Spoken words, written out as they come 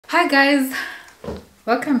Hi guys,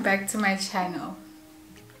 welcome back to my channel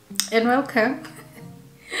and welcome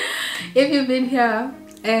if you've been here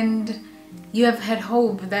and you have had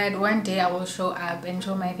hope that one day I will show up and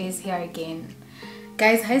show my face here again.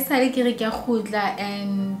 Guys,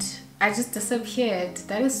 and I just disappeared.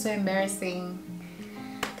 That is so embarrassing.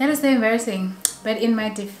 But in my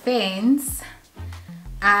defense,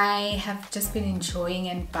 I have just been enjoying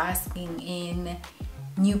and basking in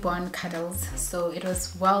newborn cuddles, so it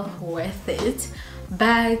was well worth it.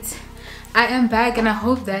 But I am back and I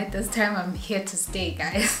hope that this time I'm here to stay,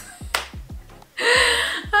 guys.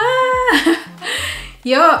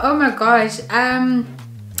 Yo, oh my gosh, I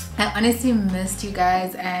honestly missed you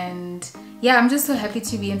guys, and yeah, I'm just so happy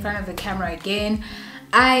to be in front of the camera again.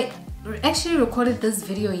 I actually recorded this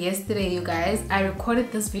video yesterday, you guys. I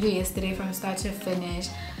recorded this video yesterday from start to finish,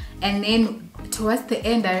 and then towards the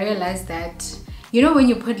end I realized that, you know, when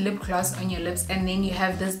you put lip gloss on your lips and then you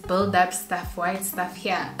have this build up stuff, white stuff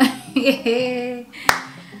here.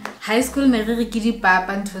 High school and if you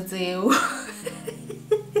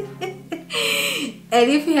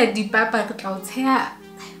had the papa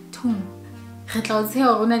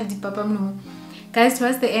guys,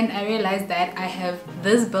 towards the end I realized that I have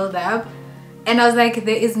this build up, and I was like,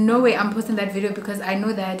 there is no way I'm posting that video because I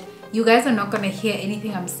know that you guys are not gonna hear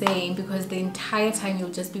anything I'm saying, because the entire time you'll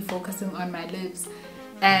just be focusing on my lips.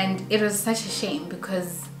 And it was such a shame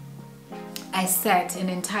because I sat an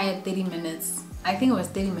entire 30 minutes, I think it was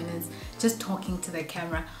 30 minutes, just talking to the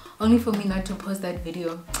camera, only for me not to post that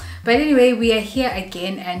video. But anyway, we are here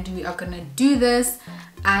again and we are gonna do this.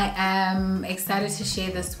 I am excited to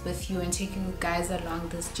share this with you and take you guys along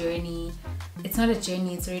this journey. It's not a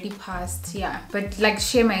journey, it's already past, yeah, but like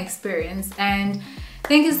share my experience. And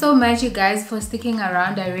thank you so much, you guys, for sticking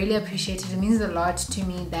around. I really appreciate it. It means a lot to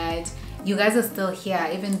me that you guys are still here,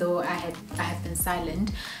 even though I have been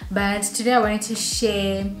silent. But today I wanted to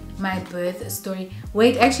share my birth story.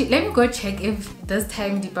 Wait, actually, let me go check if this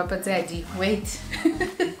time the papa daddy. Wait.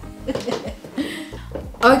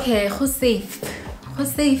 Okay, who's safe?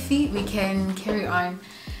 We can carry on.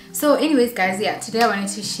 So anyways, guys, yeah, today I wanted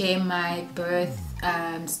to share my birth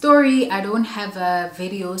story. I don't have a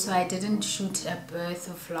video, so I didn't shoot a birth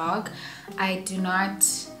vlog. I do not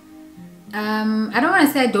I don't want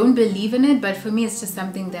to say I don't believe in it, but for me it's just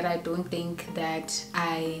something that I don't think that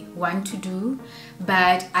I want to do.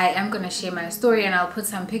 But I am gonna share my story, and I'll put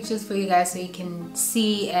some pictures for you guys so you can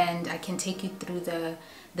see, and I can take you through the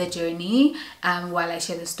journey while I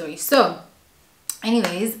share the story. So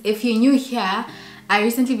anyways, if you're new here, I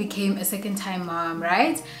recently became a second-time mom,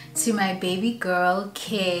 right, to my baby girl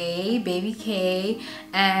baby K,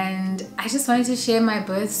 and I just wanted to share my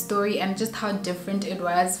birth story and just how different it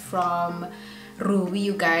was from Ruby,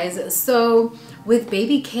 you guys. So with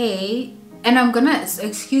baby K, and I'm gonna,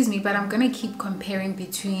 excuse me, but I'm gonna keep comparing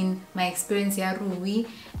between my experience here, Ruby,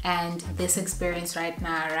 and this experience right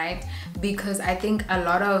now, right, because I think a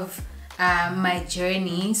lot of my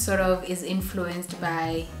journey sort of is influenced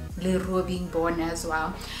by Leroy being born as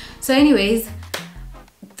well. So anyways,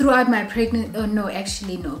 throughout my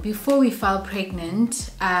before we fell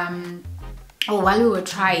pregnant, or while we were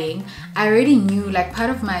trying, I already knew, like,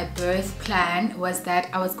 part of my birth plan was that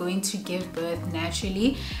I was going to give birth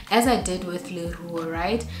naturally, as I did with Leroy,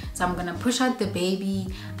 right? So I'm gonna push out the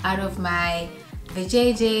baby out of my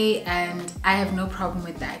vajayjay, and I have no problem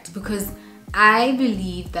with that because I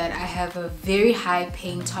believe that I have a very high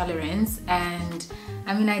pain tolerance, and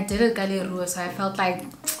I mean, I did it Galeru, so I felt like,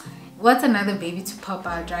 what's another baby to pop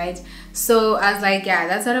out, right? So I was like, yeah,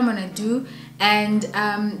 that's what I'm gonna do. And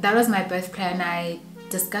that was my birth plan. I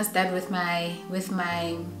discussed that with my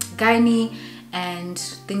gynae, and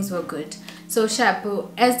things were good. So Shapu,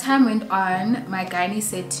 as time went on, my gynae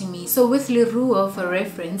said to me, so with Leroy, for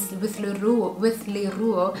reference, with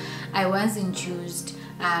Leroy, I was induced.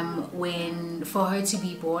 When for her to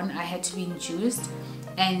be born, I had to be induced,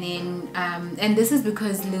 and then and this is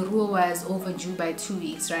because Leroy was overdue by 2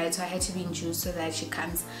 weeks, right? So I had to be induced so that she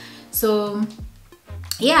comes. So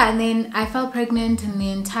yeah, and then I fell pregnant, and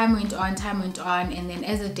then time went on, and then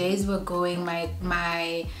as the days were going, my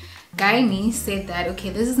gynae said that,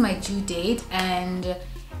 okay, this is my due date, and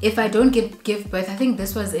if I don't give birth, I think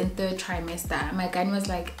this was in 3rd trimester, my gynae was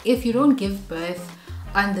like, if you don't give birth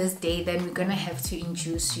on this day, then we're gonna have to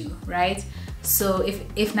induce you, right? So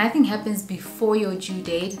if nothing happens before your due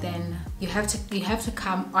date, then you have to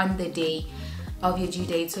come on the day of your due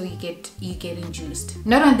date, so you get induced.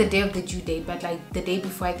 Not on the day of the due date, but like the day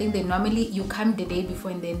before. I think they normally, you come the day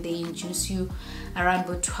before and then they induce you around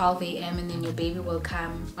about 12 a.m. and then your baby will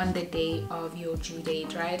come on the day of your due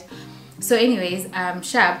date, right? So anyways,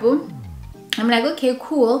 Shabu, I'm like, okay,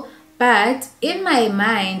 cool. But in my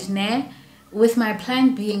mind, with my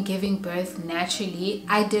plan being giving birth naturally,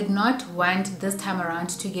 I did not want this time around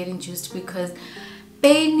to get induced because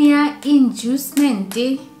penia inducement.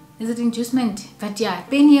 Is it inducement? But yeah,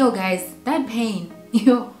 penio, guys, that pain,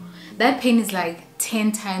 that pain is like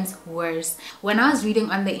 10 times worse. When I was reading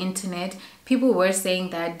on the internet, people were saying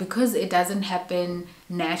that because it doesn't happen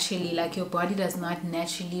naturally, like your body does not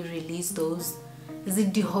naturally release those, is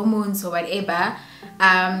it the hormones or whatever,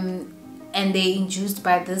 and they induced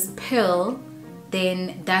by this pill,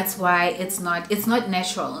 then that's why it's not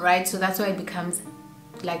natural, right? So that's why it becomes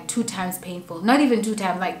like 2 times painful, not even 2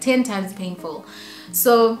 times, like 10 times painful.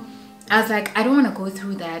 So I was like, I don't want to go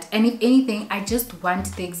through that. And if anything, I just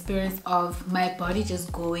want the experience of my body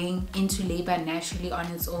just going into labor naturally on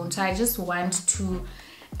its own. So I just want to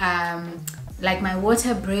like my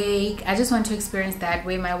water break. I just want to experience that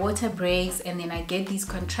where my water breaks and then I get these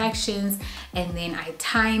contractions and then I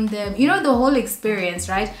time them, the whole experience,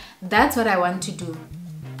 right? That's what I want to do.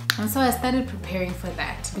 And so I started preparing for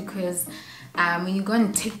that because when you go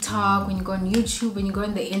on TikTok, when you go on YouTube, when you go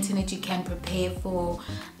on the internet, you can prepare for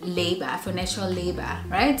labor, for natural labor,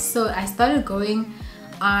 right? So I started going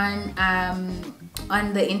on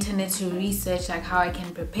the internet to research like how I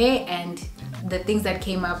can prepare, and the things that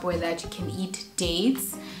came up were that you can eat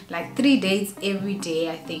dates, like 3 dates every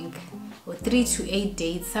day, I think, or 3 to 8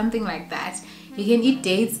 dates, something like that. You can eat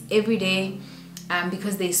dates every day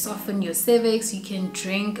because they soften your cervix. You can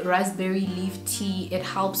drink raspberry leaf tea. It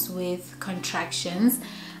helps with contractions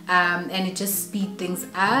and it just speeds things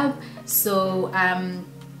up. So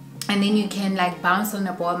and then you can like bounce on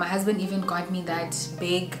a ball. My husband even got me that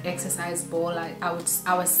big exercise ball. I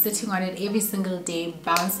was sitting on it every single day,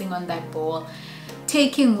 bouncing on that ball,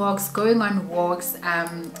 taking walks, going on walks,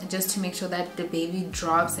 just to make sure that the baby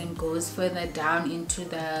drops and goes further down into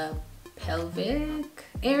the pelvic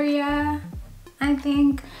area. I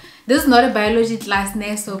think this is not a biology class,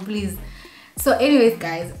 so please. So anyways,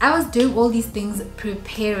 guys, I was doing all these things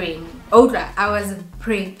preparing. I was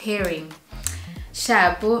preparing.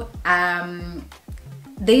 Shabu,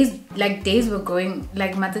 days were going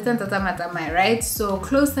like right? So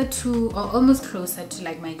closer to, or almost closer to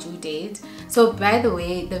like my due date. So by the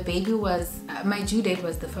way, the baby was, my due date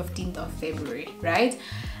was the 15th of February, right?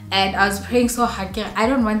 And I was praying so hard. I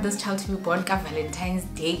don't want this child to be born on Valentine's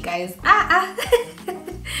Day, guys.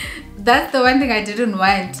 That's the one thing I didn't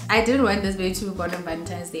want. I didn't want this baby to be born on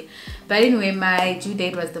Valentine's Day. But anyway, my due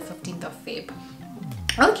date was the 15th of Feb.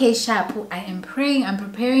 Okay, Shapu, I am praying, I'm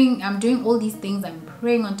preparing, I'm doing all these things, I'm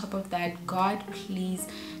praying on top of that. God, please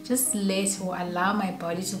just let or allow my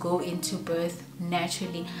body to go into birth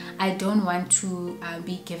naturally. I don't want to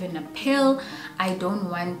be given a pill. I don't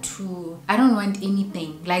want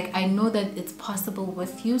anything. Like, I know that it's possible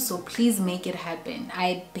with you, so please make it happen.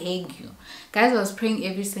 I beg you. Guys, I was praying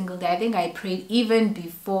every single day. I think I prayed even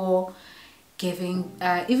before we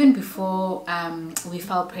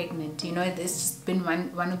fell pregnant. It's just been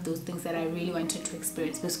one of those things that I really wanted to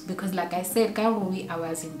experience because like I said, I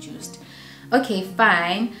was induced. Okay,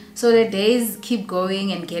 fine. So the days keep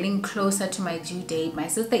going and getting closer to my due date. My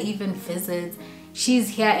sister even visits. She's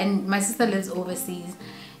here, and my sister lives overseas.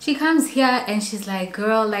 She comes here and she's like,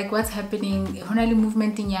 girl, like, what's happening? Honali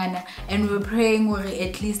movement in Yana. And we're praying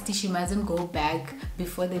at least she mustn't go back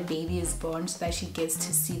before the baby is born so that she gets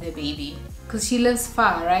to see the baby. Because she lives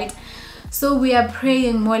far, right? So we are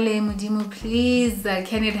praying, Mole Mudimu, please,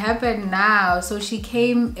 can it happen now? So she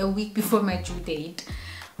came a week before my due date.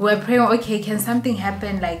 We're praying, okay, can something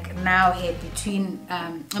happen like now here between,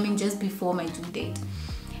 just before my due date?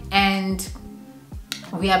 And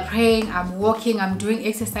we are praying, I'm walking, I'm doing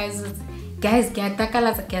exercises. Guys, I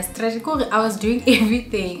was doing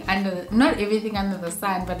everything not everything under the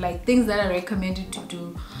sun, but like things that are recommended to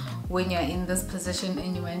do when you're in this position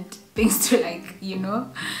and you want things to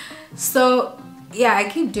So yeah, I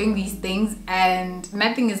keep doing these things and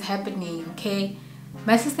nothing is happening. Okay,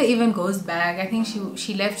 my sister even goes back. I think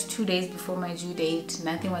she left 2 days before my due date.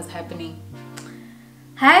 Nothing was happening.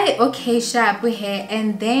 Hi, okay, sharp, we're here.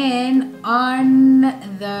 And then on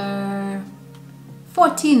the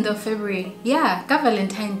 14th of February, yeah, got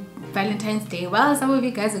Valentine's Day. Well, some of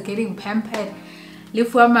you guys are getting pampered.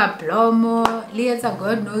 Lifuama plomo, lieta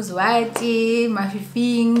God knows what,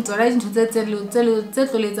 mafifing,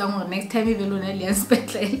 next time you will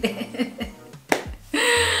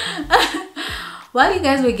while you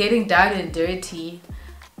guys were getting down and dirty,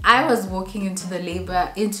 I was walking into the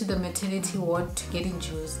maternity ward to get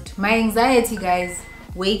induced. My anxiety, guys,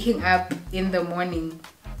 waking up in the morning.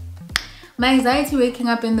 my anxiety waking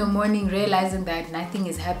up in the morning realizing that nothing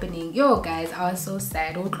is happening. Yo guys, I was so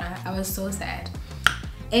sad. I was so sad.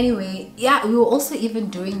 Anyway, yeah, we were also even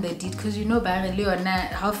doing the deed because you know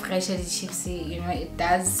how fresh the chips, you know, it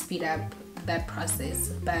does speed up that process.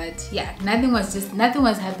 But yeah, nothing was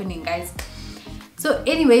happening, guys. So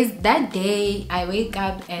anyways, that day I wake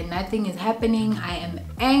up and nothing is happening. I am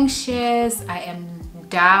anxious, I am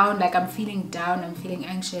down, like I'm feeling down, I'm feeling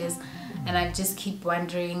anxious, and I just keep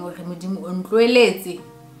wondering,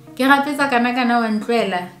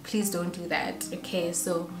 please don't do that. Okay,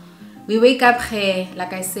 so we wake up here,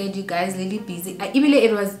 like I said, you guys, really busy. Even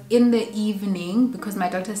it was in the evening because my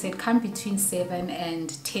doctor said come between 7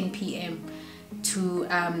 and 10 p.m. to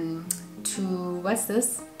what's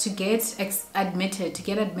this, to get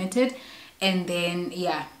admitted, and then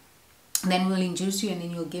yeah, then we'll induce you and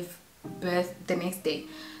then you'll give birth the next day.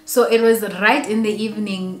 So it was right in the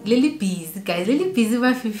evening, really busy, guys, really busy,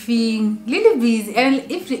 really busy.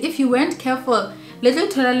 And if you weren't careful, little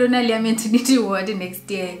Toraluna maternity ward next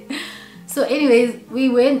day. So anyways,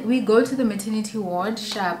 we go to the maternity ward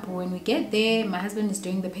sharp. When we get there, my husband is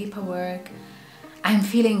doing the paperwork. I'm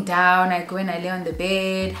feeling down. I go and I lay on the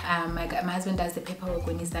bed. My husband does the paperwork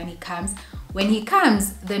when his son comes. When he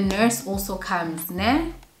comes, the nurse also comes,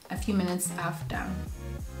 ne? A few minutes after.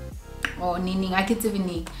 Or Nining, I could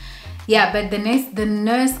even. Yeah, but the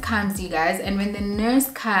nurse comes, you guys, and when the nurse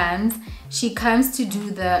comes, she comes to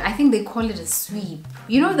do the, I think they call it a sweep.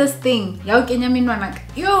 You know this thing? Yo,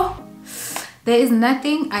 there is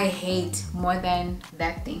nothing I hate more than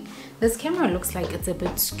that thing. This camera looks like it's a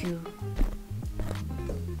bit skew.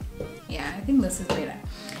 Yeah, I think this is better.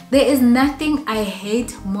 There is nothing I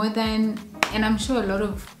hate more than, and I'm sure a lot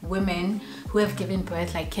of women who have given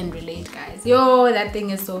birth like can relate, guys. Yo, that thing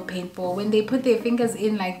is so painful when they put their fingers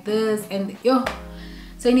in like this, and yo.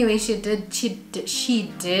 So anyway, she did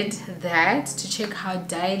that to check how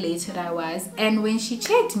dilated I was, and when she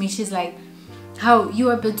checked me, she's like, how you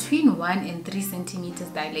are between 1 and 3 centimeters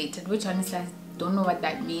dilated, which honestly I don't know what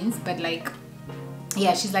that means, but like,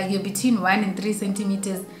 yeah, she's like, you're between 1 and 3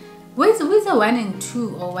 centimeters. Where's the 1 and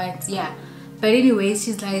 2 or what? Yeah, but anyway,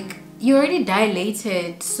 she's like, you're already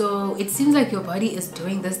dilated, so it seems like your body is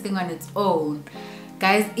doing this thing on its own.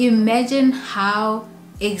 Guys, imagine how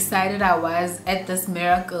excited I was at this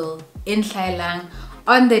miracle in Thailand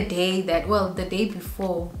on the day that, well, the day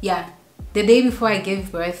before, yeah, the day before I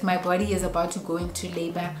gave birth. My body is about to go into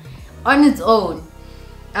labor on its own.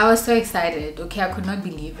 I was so excited. Okay, I could not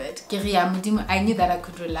believe it. I knew that I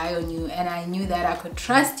could rely on you, and I knew that I could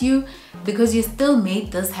trust you because you still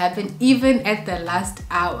made this happen even at the last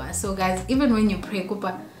hour. So guys, even when you pray,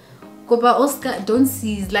 Kopa Oscar, don't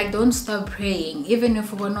cease, like don't stop praying, even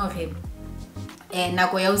if we're not him. And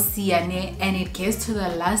it gets to the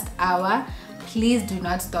last hour, please do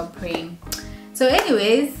not stop praying. So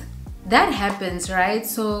anyways, that happens, right?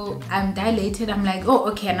 So I'm dilated. I'm like, oh,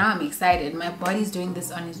 okay, now I'm excited. My body's doing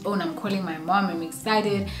this on its own. I'm calling my mom. I'm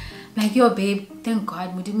excited. I'm like, yo, babe, thank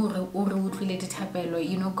God. You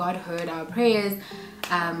know, God heard our prayers.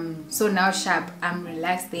 So now sharp, I'm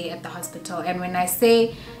relaxed there at the hospital. And when I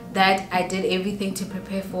say that I did everything to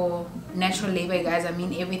prepare for natural labor, guys, I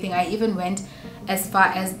mean everything. I even went as far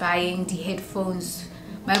as buying the headphones.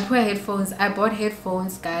 My poor headphones. I bought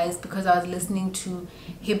headphones, guys, because I was listening to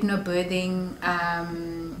hypnobirthing,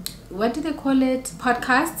 what do they call it?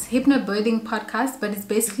 Podcasts, hypnobirthing podcasts. But it's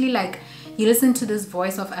basically like you listen to this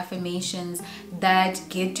voice of affirmations that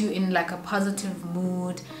get you in like a positive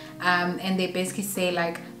mood, and they basically say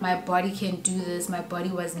like, my body can do this, my body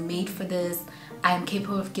was made for this, I'm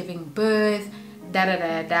capable of giving birth,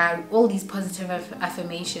 all these positive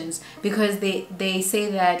affirmations, because they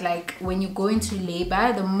say that like when you go into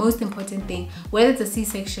labor, the most important thing, whether it's a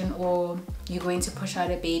C-section or you're going to push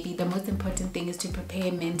out a baby, the most important thing is to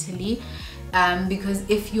prepare mentally, because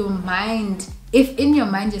if in your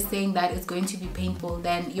mind you're saying that it's going to be painful,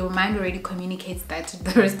 then your mind already communicates that to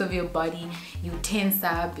the rest of your body. You tense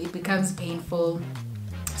up, it becomes painful.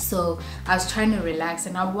 So I was trying to relax,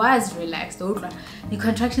 and I was relaxed. The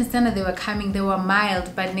contractions, they were coming, they were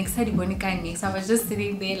mild, but next time so I was just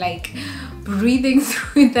sitting there like breathing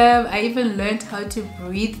through them. I even learned how to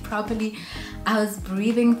breathe properly. I was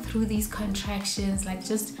breathing through these contractions, like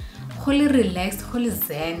just wholly relaxed, wholly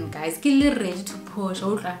zen, guys, ready to push.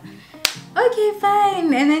 Okay,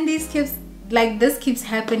 fine. And then this keeps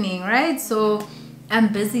happening, right? So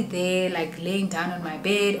I'm busy there, like laying down on my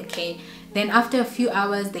bed. Okay, then after a few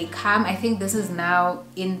hours they come. I think this is now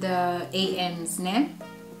in the AMs, ne?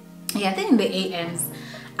 Yeah, I think in the AMs.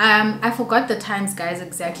 I forgot the times, guys,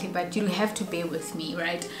 exactly, but you'll have to bear with me,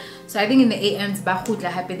 right? So I think in the AMs,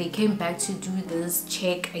 they came back to do this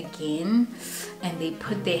check again, and they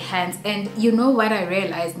put their hands, and you know what I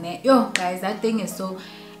realized, yo guys, that thing is so,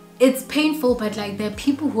 it's painful, but like there are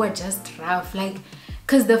people who are just rough, like,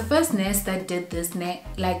 because the first nurse that did this,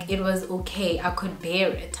 like it was okay, I could bear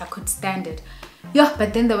it, I could stand it. Yeah,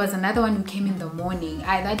 but then there was another one who came in the morning.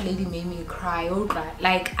 That lady made me cry.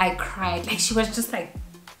 Like I cried. Like she was just like,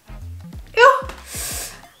 yo,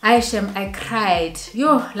 I cried.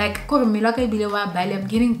 Yo, like I'm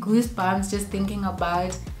getting goosebumps just thinking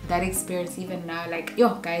about that experience even now. Like,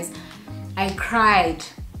 yo, guys, I cried.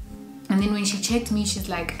 And then when she checked me, she's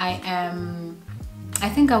like, I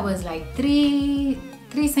think I was like 3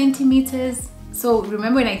 centimeters. So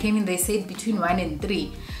remember when I came in, they said between 1 and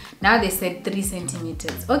 3. Now they said 3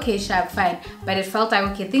 centimeters. Okay, sharp, fine. But it felt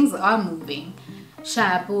like, okay, things are moving.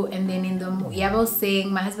 Sharp. And then in the, I was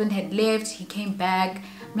saying my husband had left. He came back.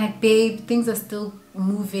 I'm like, babe, things are still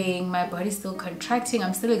moving. My body's still contracting.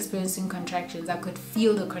 I'm still experiencing contractions. I could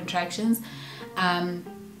feel the contractions. And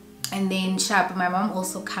then sharp, my mom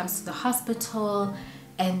also comes to the hospital.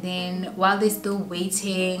 And then while they're still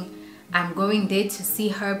waiting, I'm going there to see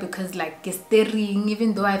her because like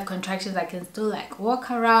even though I have contractions, I can still like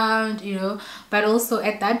walk around, you know, but also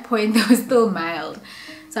at that point they were still mild.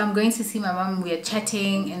 So I'm going to see my mom, we are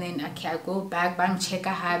chatting, and then okay, I go back, bang, check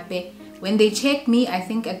her. When they checked me, I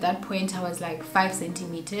think at that point I was like 5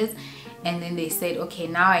 centimeters, and then they said, okay,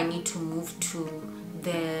 now I need to move to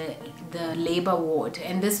the labor ward.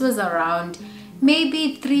 And this was around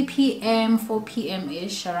maybe 3 p.m 4 p.m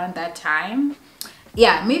ish, around that time.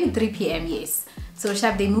 Yeah, maybe 3 p.m, yes. So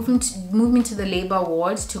sharp, they move me to the labor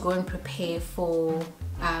ward to go and prepare for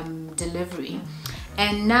delivery.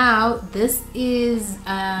 And now this is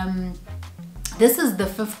the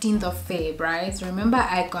 15th of Feb, right? So remember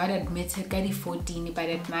I got admitted at 14 by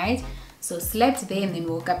that night, so slept there and then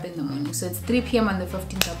woke up in the morning. So it's 3 p.m on the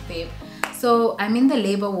 15th of Feb. So I'm in the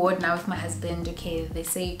labor ward now with my husband. Okay, they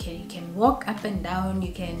say you can walk up and down,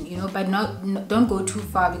 you can, you know, but don't go too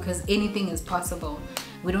far because anything is possible.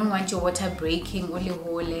 We don't want your water breaking,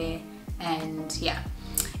 and yeah,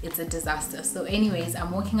 it's a disaster. So anyways, I'm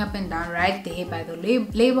walking up and down right there by the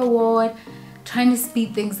labor ward, trying to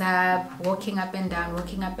speed things up, walking up and down,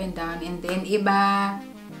 and then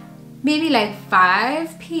maybe like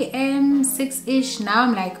 5 p.m 6-ish, now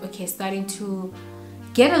I'm like, okay, starting to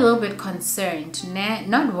get a little bit concerned,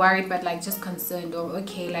 not worried, but like just concerned. Or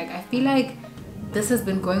okay, like I feel like this has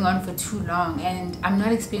been going on for too long and I'm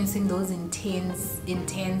not experiencing those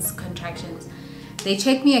intense contractions. They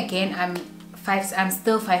check me again, I'm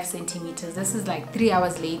still 5 centimeters. This is like 3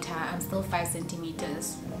 hours later, I'm still 5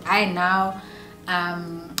 centimeters. I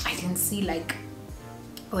can see, like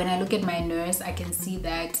when I look at my nurse, I can see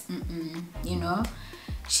that you know,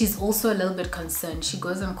 she's also a little bit concerned. She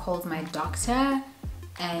goes and calls my doctor,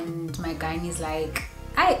 and my gynae's like,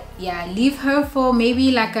 leave her for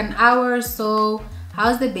maybe like an hour or so.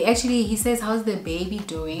 How's the baby? Actually, he says, how's the baby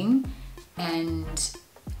doing? And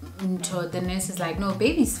so the nurse is like, no,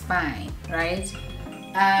 baby's fine, right?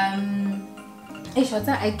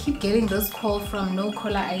 I keep getting this call from no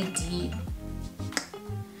caller ID.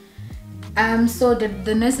 So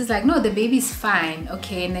the nurse is like, no, the baby's fine.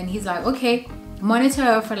 Okay, and then he's like, okay, monitor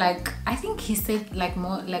her for like, I think he said like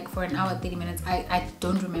more like for an hour 30 minutes. I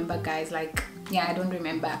don't remember, guys, like, yeah, I don't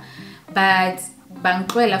remember, but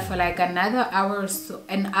bankwela for like another hour or so,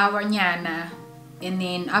 an hour nyana. And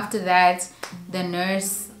then after that the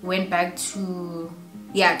nurse went back to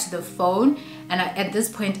the phone, and at this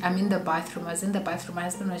point I'm in the bathroom. I was in the bathroom, my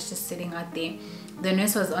husband was just sitting out there. The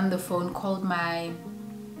nurse was on the phone, called my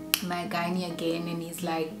gynae again, and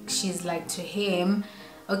she's like to him,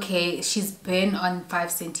 okay, she's been on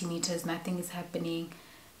 5 centimeters, nothing is happening.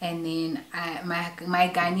 And then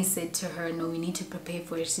my gynae said to her, no, we need to prepare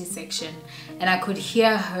for a C-section. And I could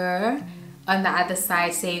hear her on the other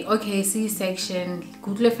side saying, okay, C-section,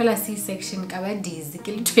 C-section,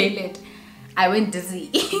 toilet. I went dizzy.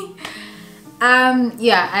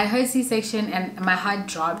 Yeah, I heard C-section and my heart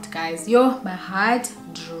dropped, guys. My heart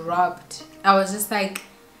dropped. I was just like,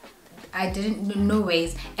 I didn't, no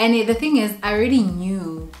ways. And the thing is, I already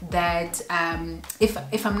knew that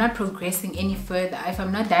if I'm not progressing any further, if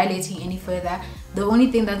I'm not dilating any further, the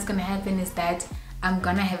only thing that's gonna happen is that I'm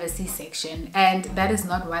gonna have a C-section, and that is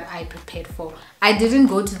not what I prepared for. I didn't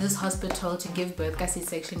go to this hospital to give birth a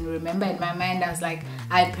C-section. Remember, in my mind I was like,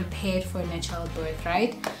 I prepared for a natural birth,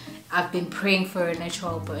 right? I've been praying for a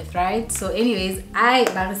natural birth, right? So anyways, I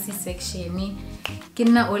got a C-section, ke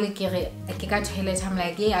nna ole ke re ke ka toilet I'm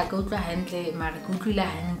like yeah ka utlwa hantle mara ke utlwile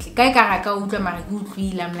hantle ka ka ka utlwa mara ke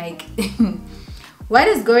utlwile I'm like what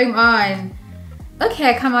is going on? Okay,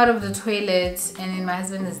 I come out of the toilet and then my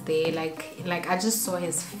husband is there. Like I just saw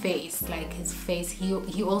his face. Like his face,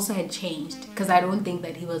 he also had changed because I don't think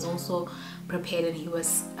that he was also prepared and he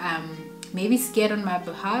was maybe scared on my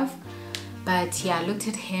behalf. But yeah, I looked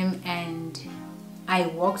at him and I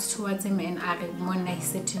walked towards him and he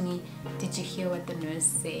said to me, "Did you hear what the nurse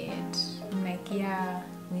said?" I'm like, "Yeah,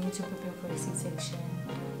 we need to prepare for a C-section."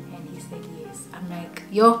 And he said yes. I'm like,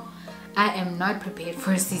 yo, I am not prepared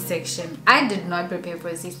for a C-section. I did not prepare for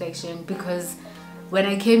a C-section because when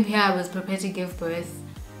I came here I was prepared to give birth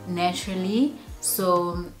naturally.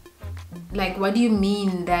 So like, what do you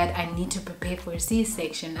mean that I need to prepare for a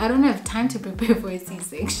C-section? I don't have time to prepare for a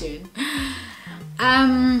C-section.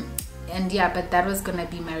 And yeah, but that was gonna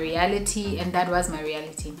be my reality, and that was my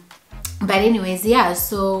reality. But anyways, yeah,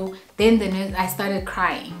 so then the nurse, I started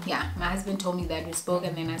crying. Yeah, my husband told me that, we spoke,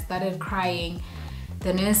 and then I started crying.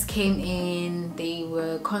 The nurse came in, they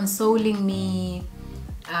were consoling me,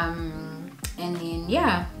 and then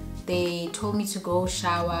yeah, they told me to go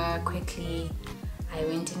shower quickly. I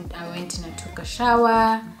went in and took a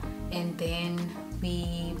shower, and then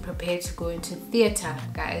we prepared to go into theater,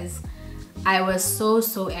 guys. I was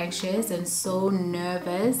so anxious and so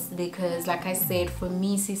nervous because, like I said, for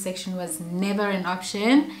me C-section was never an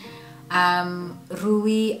option.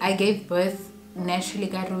 Rui, I gave birth naturally,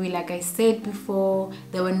 got Rui. Like I said before,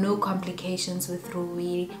 there were no complications with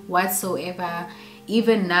Rui whatsoever.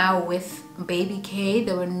 Even now with baby K,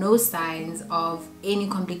 there were no signs of any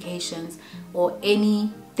complications or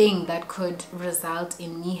anything that could result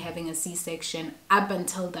in me having a C-section up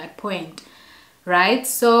until that point, right?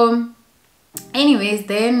 So anyways,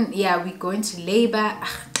 then yeah, we go into labor.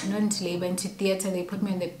 Not into labor, into theater. They put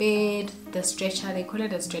me on the bed, the stretcher, they call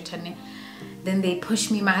it a stretcher. Then they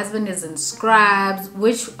push me. My husband is in scrubs,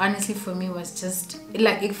 which honestly for me was just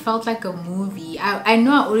like, it felt like a movie. I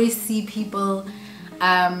know I always see people,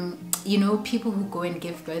 you know, people who go and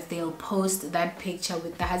give birth, they'll post that picture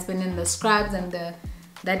with the husband in the scrubs and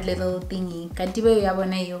that little thingy,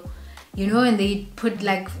 you know, and they put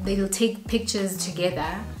like, they'll take pictures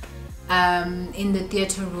together in the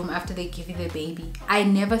theater room after they give you the baby. I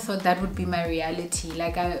never thought that would be my reality.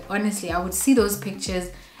 Like, I honestly, I would see those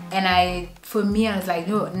pictures and for me I was like,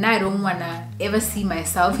 no, I don't wanna ever see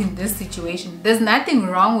myself in this situation. There's nothing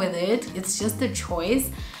wrong with it, it's just a choice.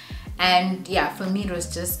 And yeah, for me it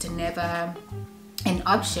was just never an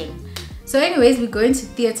option. So anyways, we go into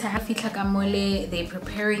theater. They're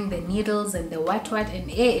preparing the needles and the what, and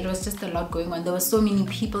it was just a lot going on. There were so many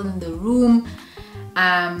people in the room.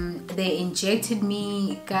 They injected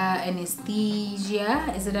me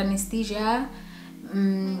anesthesia. Is it anesthesia?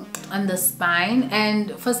 On the spine,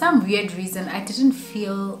 and for some weird reason I didn't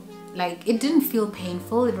feel like, it didn't feel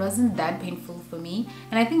painful. It wasn't that painful for me,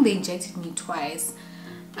 and I think they injected me twice.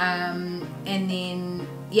 And then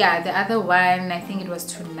yeah, the other one, I think it was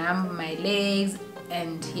to numb my legs.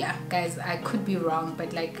 And yeah, guys, I could be wrong,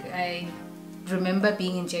 but like, I remember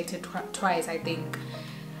being injected twice, I think,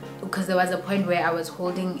 because there was a point where I was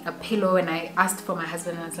holding a pillow and I asked for my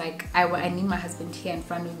husband, and I was like, I need my husband here in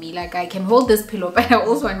front of me. Like, I can hold this pillow, but I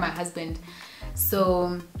also want my husband.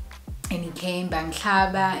 So, and he came,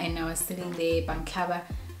 Banklaba, and I was sitting there, Banklaba.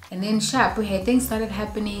 And then sharp, things started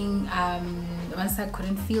happening. Once I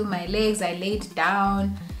couldn't feel my legs, I laid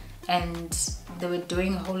down and they were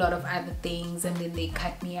doing a whole lot of other things, and then they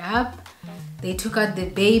cut me up. They took out the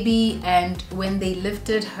baby, and when they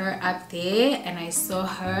lifted her up there and I saw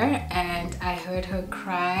her and I heard her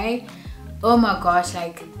cry, oh my gosh,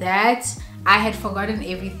 like that, I had forgotten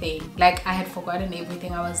everything. Like, I had forgotten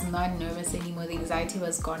everything. I was not nervous anymore. The anxiety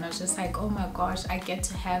was gone. I was just like, oh my gosh, I get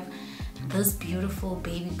to have this beautiful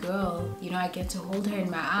baby girl, you know, I get to hold her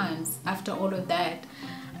in my arms after all of that.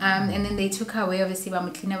 And then they took her away, obviously.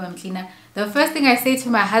 The first thing I say to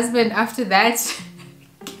my husband after that,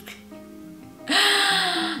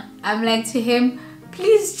 I'm like to him,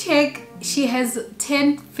 please check, she has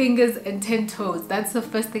 10 fingers and 10 toes. That's the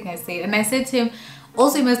first thing I say. And I said to him,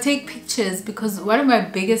 also, you must take pictures, because one of my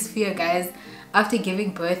biggest fear, guys, after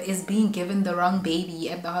giving birth is being given the wrong baby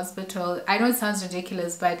at the hospital. I know it sounds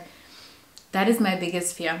ridiculous, but that is my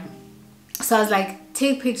biggest fear. So I was like,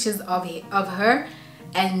 take pictures of her,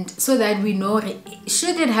 and so that we know,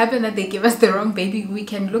 should it happen that they give us the wrong baby, we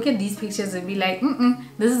can look at these pictures and be like,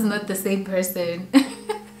 this is not the same person.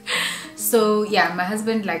 So yeah, my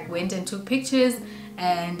husband like went and took pictures,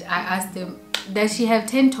 and I asked him, does she have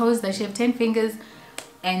 10 toes, does she have 10 fingers?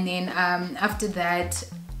 And then after that,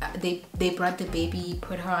 they brought the baby,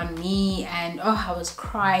 put her on me, and oh, I was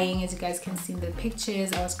crying. As you guys can see in the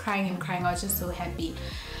pictures, I was crying and crying. I was just so happy.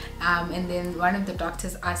 And then one of the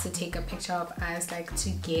doctors asked to take a picture of us like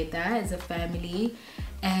together as a family.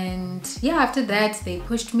 And yeah, after that they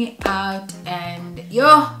pushed me out, and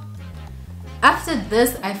yo, after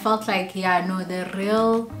this I felt like, yeah, no, the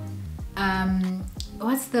real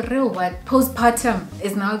what's the real word, postpartum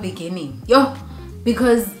is now beginning, yo.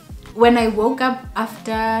 Because when I woke up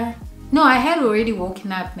after, no, I had already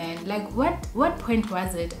woken up, man. Like what point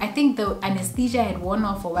was it? I think the anesthesia had worn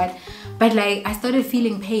off or what, but like I started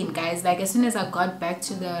feeling pain, guys. Like as soon as I got back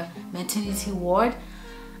to the maternity ward,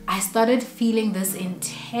 I started feeling this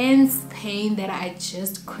intense pain that I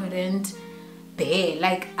just couldn't bear.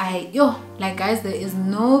 Like guys, there is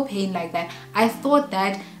no pain like that. I thought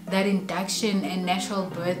that induction and natural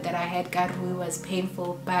birth that I had, Karui, was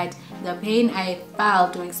painful, but the pain I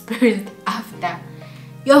felt or experienced after,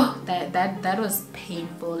 yo, that was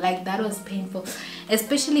painful. Like that was painful,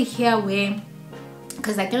 especially here where,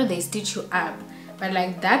 because like, you know, they stitch you up, but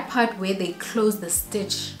like that part where they close the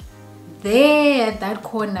stitch there at that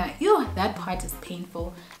corner, yo, that part is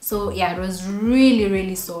painful. So yeah, it was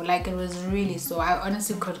really sore. Like it was really sore. I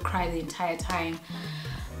honestly could cry the entire time.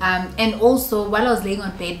 And also while I was laying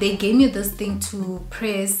on bed, they gave me this thing to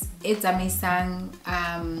press. It's a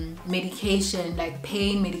medication, like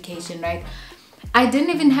pain medication, right? I didn't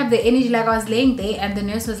even have the energy. Like I was laying there and the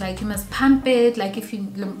nurse was like, you must pump it, like if you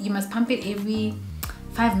must pump it every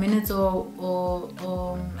 5 minutes or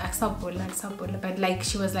but like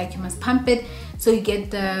she was like, you must pump it so you get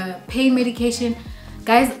the pain medication.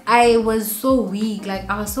 Guys, I was so weak. Like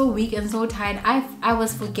I was so weak and so tired. I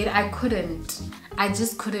was I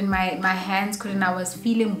just couldn't. My hands couldn't. I was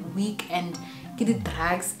feeling weak and get the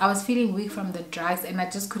drugs. I was feeling weak from the drugs, and I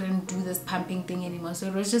just couldn't do this pumping thing anymore. So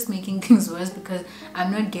it was just making things worse because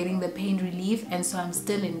I'm not getting the pain relief, and so I'm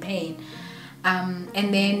still in pain.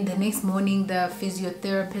 And then the next morning the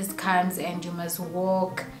physiotherapist comes and you must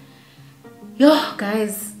walk. Yo,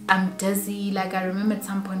 guys, I'm dizzy. Like I remember at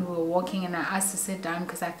some point we were walking and I asked to sit down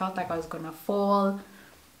because I felt like I was gonna fall.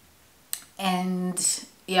 And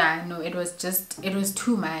yeah, no, it was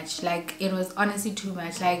too much. Like it was honestly too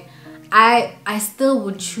much. Like I still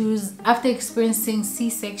would choose, after experiencing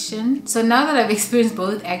C-section. So now that I've experienced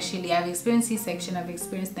both, actually I've experienced C-section, I've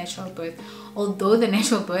experienced natural birth, although the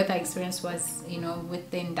natural birth I experienced was, you know,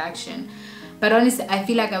 with the induction. But honestly, I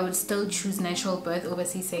feel like I would still choose natural birth over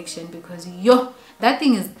C-section because yo, that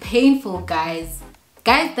thing is painful, guys.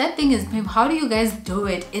 That thing is painful. How do you guys do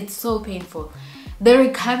it? It's so painful. The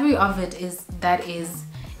recovery of it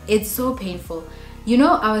it's so painful. You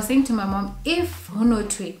know, I was saying to my mom, if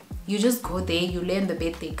you just go there, you lay on the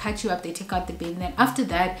bed, they cut you up, they take out the baby, and then after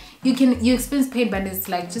that you experience pain, but it's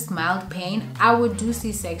like just mild pain, I would do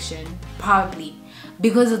C-section probably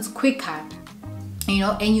because it's quicker, you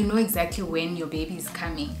know, and you know exactly when your baby is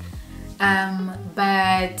coming.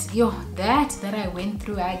 But yo, that I went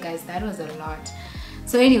through, guys, that was a lot.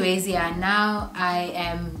 So anyways, yeah, now I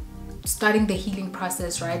am starting the healing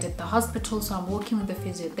process right at the hospital. So I'm working with the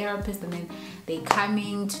physiotherapist, and then they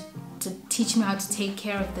coming to teach me how to take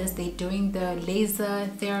care of this. They're doing the laser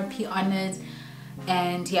therapy on it,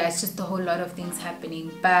 and yeah, it's just a whole lot of things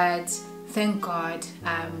happening. But thank God,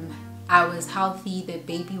 I was healthy, the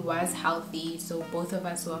baby was healthy, so both of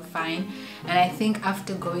us were fine. And I think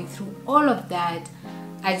after going through all of that,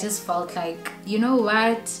 I just felt like, you know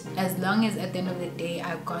what, as long as at the end of the day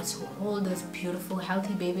I got to hold this beautiful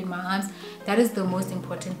healthy baby in my arms, that is the most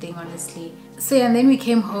important thing, honestly. So yeah, and then we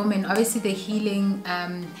came home, and obviously the healing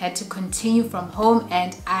had to continue from home,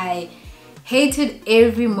 and I hated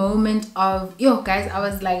every moment of, yo guys, I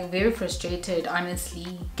was like very frustrated,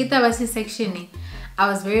 honestly. Section, I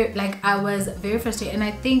was very frustrated. And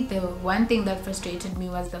I think the one thing that frustrated me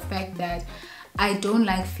was the fact that I don't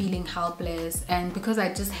like feeling helpless, and because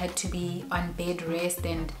I just had to be on bed rest,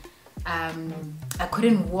 and I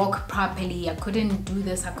couldn't walk properly, I couldn't do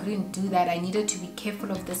this, I couldn't do that, I needed to be careful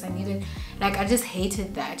of this, I just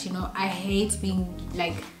hated that, you know. I hate being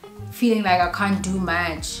like feeling like I can't do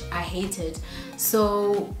much. I hate it.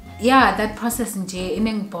 So yeah, that process in J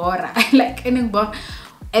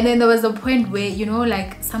and then there was a point where, you know,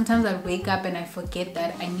 like sometimes I wake up and I forget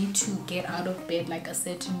that I need to get out of bed like a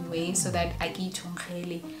certain way so that I get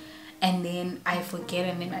tungeli, and then I forget,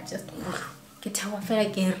 and then I just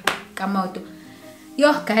come out,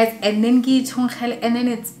 yo guys, and then get tungeli, and then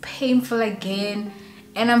it's painful again,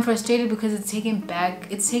 and I'm frustrated because it's taking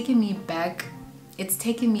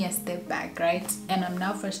me a step back, right? And I'm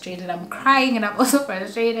now frustrated, I'm crying, and I'm also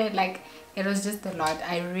frustrated. Like, it was just a lot.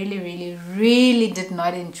 I really did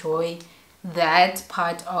not enjoy that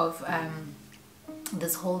part of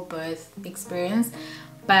this whole birth experience.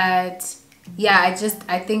 But yeah,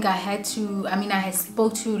 I think I had to, I mean, I had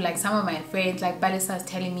spoke to like some of my friends, like Balisa was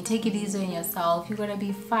telling me, take it easy on yourself, you're gonna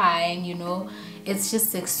be fine, you know, it's just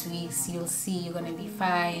 6 weeks, you'll see, you're gonna be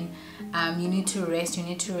fine. You need to rest, you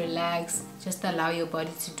need to relax, just allow your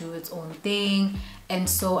body to do its own thing. And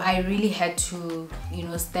so I really had to, you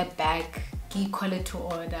know, step back, call it to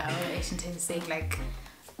order, or I shouldn't say like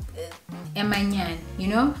emanyan, you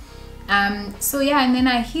know. So yeah, and then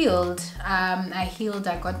I healed,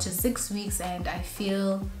 I got to 6 weeks and I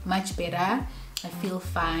feel much better, I feel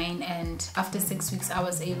fine. And after 6 weeks I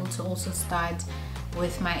was able to also start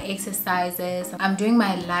with my exercises. I'm doing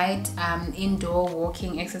my light indoor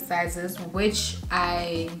walking exercises, which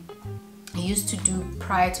I used to do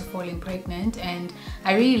prior to falling pregnant, and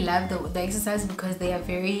I really love the exercise because they are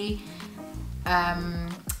very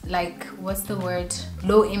like, what's the word,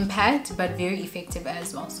 low impact but very effective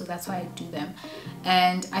as well. So that's why I do them,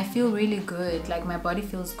 and I feel really good. Like, my body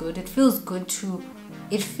feels good. It feels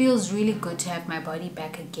really good to have my body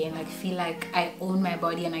back again. Like, feel like I own my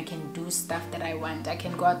body and I can do stuff that I want. I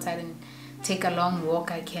can go outside and take a long walk,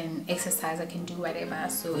 I can exercise, I can do whatever.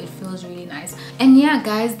 So it feels really nice. And yeah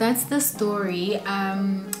guys, that's the story.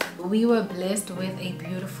 We were blessed with a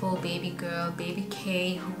beautiful baby girl, baby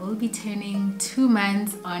K, who will be turning 2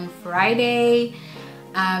 months on Friday.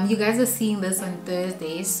 You guys are seeing this on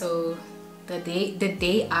Thursday, so the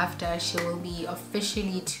day after she will be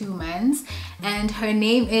officially 2 months, and her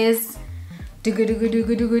name is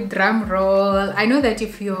drum roll. I know that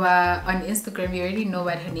if you are on Instagram you already know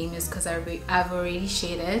what her name is because I've already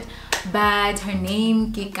shared it, but her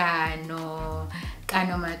name Kano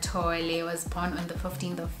Matole was born on the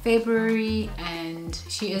 15th of February, and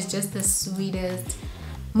she is just the sweetest,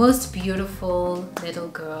 most beautiful little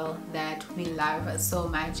girl that we love so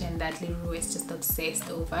much, and that Leroy is just obsessed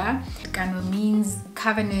over. Kano means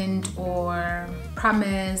covenant or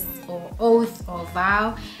promise or oath or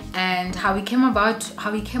vow, and how we came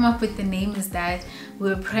up with the name is that we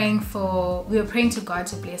were praying to God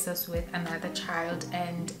to bless us with another child,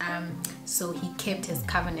 and so he kept his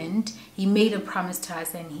covenant. He made a promise to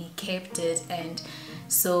us and he kept it, and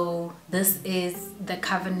so this is the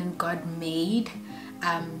covenant God made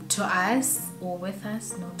to us, or with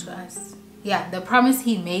us, no, to us, yeah, the promise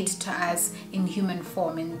he made to us in human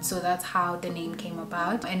form. And so that's how the name came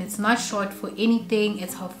about, and it's not short for anything,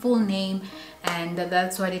 it's her full name, and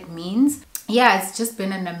that's what it means. Yeah, it's just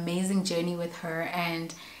been an amazing journey with her,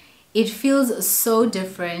 and it feels so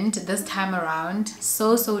different this time around,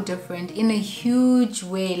 so different in a huge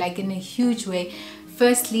way, like in a huge way.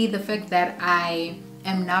 Firstly, the fact that I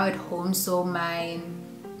am now at home, so my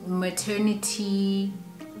maternity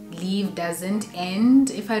leave doesn't end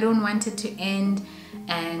if I don't want it to end,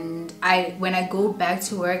 and when I go back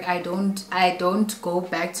to work, I don't go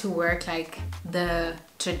back to work like the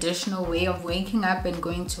traditional way of waking up and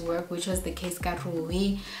going to work, which was the case at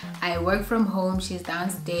Rui. I work from home, she's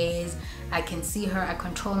downstairs, I can see her, I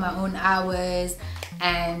control my own hours,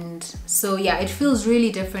 and so yeah, it feels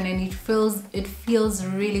really different, and it feels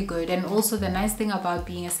really good. And also the nice thing about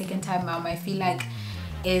being a second-time mom, I feel like,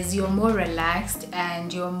 is you're more relaxed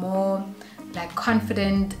and you're more like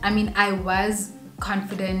confident. I mean, I was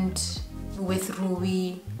confident with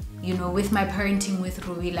Rui, you know, with my parenting with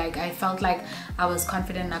Rui. Like, I felt like I was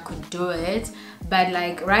confident I could do it, but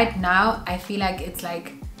like right now I feel like it's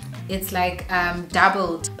like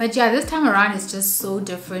doubled. But yeah, this time around it's just so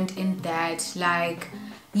different in that, like,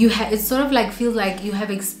 it sort of like feels like you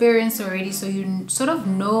have experience already, so you sort of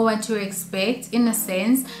know what to expect in a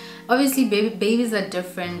sense. Obviously babies are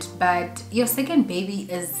different, but your second baby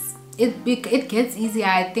is, it gets easier.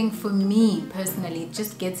 I think for me personally, it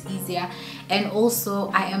just gets easier. And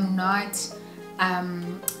also I'm not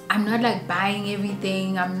like buying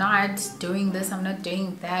everything, I'm not doing this, I'm not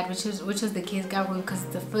doing that, which is the case, Gabriel, because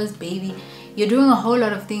it's the first baby. You're doing a whole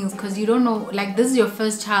lot of things because you don't know, like, this is your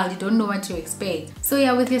first child, you don't know what to expect. So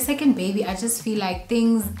yeah, with your second baby, I just feel like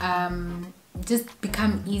things just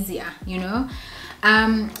become easier, you know.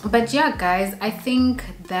 But yeah guys, I think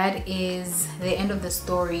that is the end of the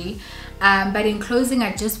story. But in closing,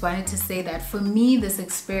 I just wanted to say that for me, this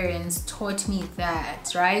experience taught me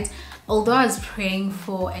that, right, although I was praying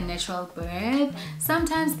for a natural birth,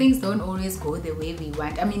 sometimes things don't always go the way we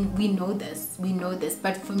want. I mean, we know this,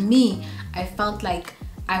 but for me, I felt like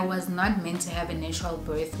I was not meant to have a natural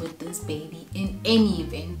birth with this baby in any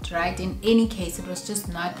event, right? In any case, it was just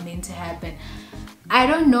not meant to happen. I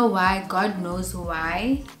don't know why, God knows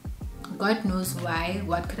why,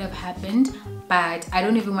 what could have happened, but I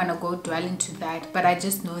don't even want to go dwell into that. But I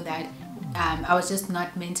just know that I was just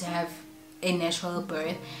not meant to have a natural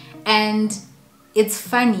birth. And it's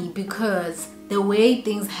funny because the way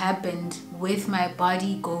things happened with my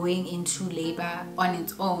body going into labor on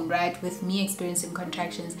its own, right, with me experiencing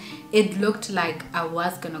contractions, it looked like I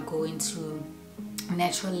was gonna go into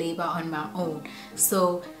natural labor on my own.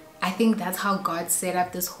 So I think that's how God set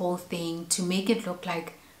up this whole thing, to make it look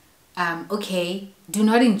like okay, do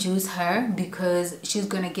not induce her because she's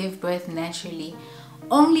gonna give birth naturally,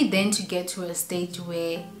 only then to get to a stage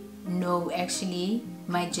where no, actually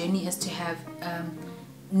my journey is to have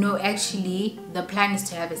no, actually the plan is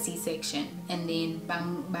to have a C-section, and then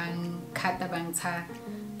bang cut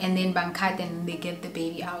and then bang cut and they get the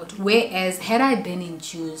baby out. Whereas had I been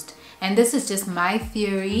induced, and this is just my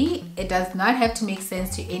theory, it does not have to make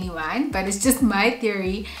sense to anyone, but it's just my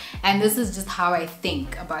theory, and this is just how I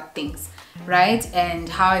think about things, right, and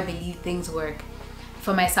how I believe things work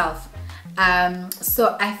for myself.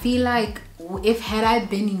 So I feel like if had I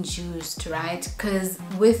been induced, right, because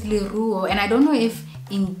with Leruo, and I don't know if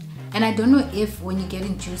when you get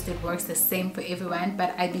induced it works the same for everyone,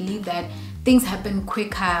 but I believe that things happen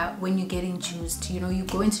quicker when you get induced. You know, you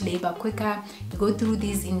go into labor quicker, you go through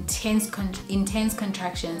these intense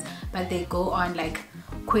contractions, but they go on like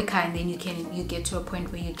quicker, and then you get to a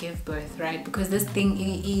point where you give birth, right? Because this thing,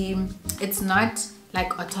 it's not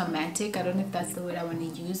like automatic. I don't know if that's the word I want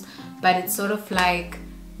to use, but it's sort of like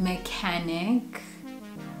mechanic.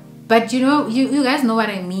 But you know, you guys know what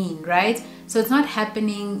I mean, right? So it's not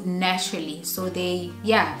happening naturally. So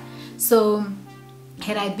so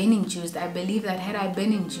had I been induced, I believe that had I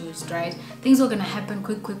been induced, right, things were gonna happen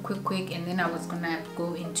quick, and then I was gonna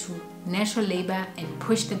go into natural labor and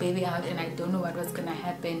push the baby out, and I don't know what was gonna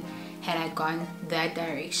happen had I gone that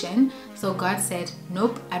direction. So God said,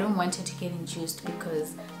 nope, I don't want her to get induced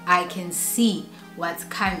because I can see what's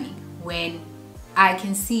coming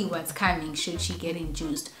should she get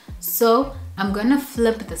induced. So I'm gonna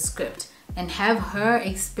flip the script and have her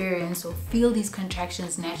experience or feel these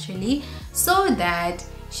contractions naturally, so that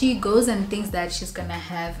she goes and thinks that she's gonna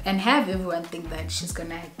have everyone think that she's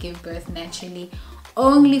gonna give birth naturally,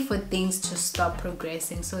 only for things to stop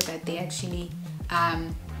progressing so that they actually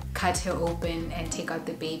cut her open and take out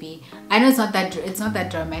the baby. I know it's not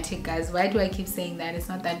that dramatic, guys. Why do I keep saying that? It's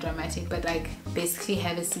not that dramatic, but like basically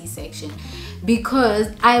have a C-section, because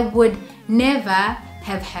I would never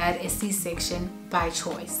have had a C-section by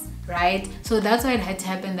choice, right? So that's why it had to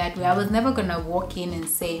happen that way. I was never gonna walk in and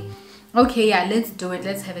say, okay, yeah, let's do it,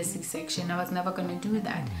 let's have a C-section. I was never gonna do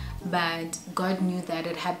that, but God knew that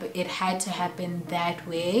it had to happen that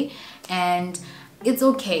way, and it's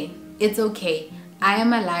okay. I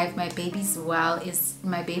am alive, my baby's well,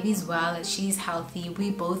 she's healthy,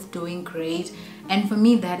 we both doing great, and for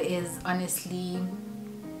me that is honestly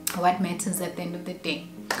what matters at the end of the day.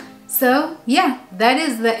 So yeah, that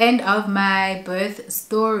is the end of my birth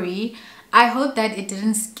story. I hope that it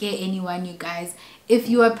didn't scare anyone, you guys. If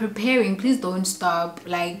you are preparing, please don't stop.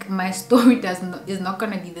 Like, my story is not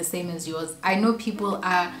gonna be the same as yours. I know people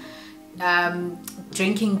are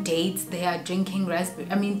drinking dates, they are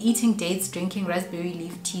eating dates, drinking raspberry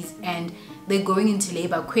leaf teas, and they're going into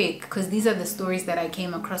labor quick, because these are the stories that I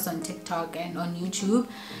came across on TikTok and on YouTube.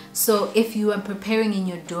 So if you are preparing and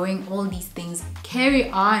you're doing all these things, carry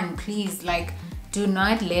on, please. Like, do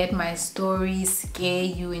not let my story scare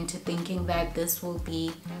you into thinking that this will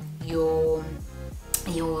be your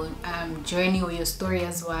journey or your story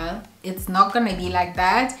as well. It's not gonna be like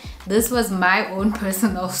that. This was my own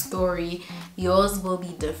personal story. Yours will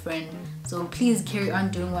be different. So please carry on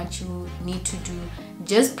doing what you need to do.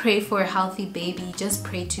 Just pray for a healthy baby. Just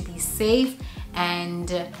pray to be safe,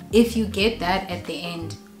 and if you get that at the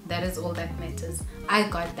end, that is all that matters. I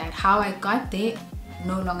got that. How I got there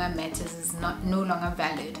no longer matters, is no longer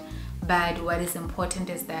valid. But what is important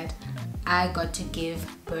is that I got to give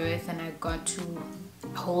birth, and I got to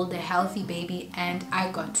hold a healthy baby, and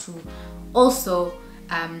I got to also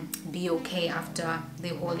be okay after the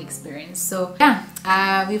whole experience. So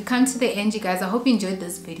yeah, we've come to the end, you guys. I hope you enjoyed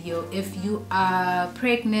this video. If you are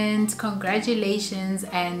pregnant, congratulations,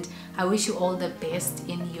 and I wish you all the best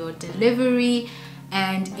in your delivery.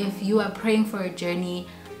 And if you are praying for a journey,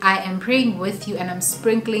 I am praying with you, and I'm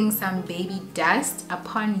sprinkling some baby dust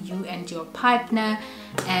upon you and your partner,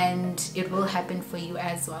 and it will happen for you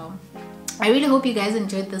as well. I really hope you guys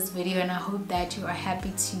enjoyed this video, and I hope that you are happy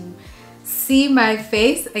to see my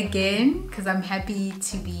face again, because I'm happy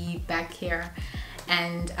to be back here.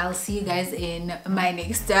 And I'll see you guys in my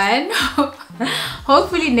next one.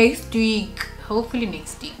 Hopefully next week,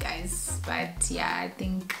 guys. But yeah, I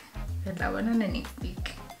think that one on the next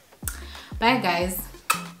week. Bye guys.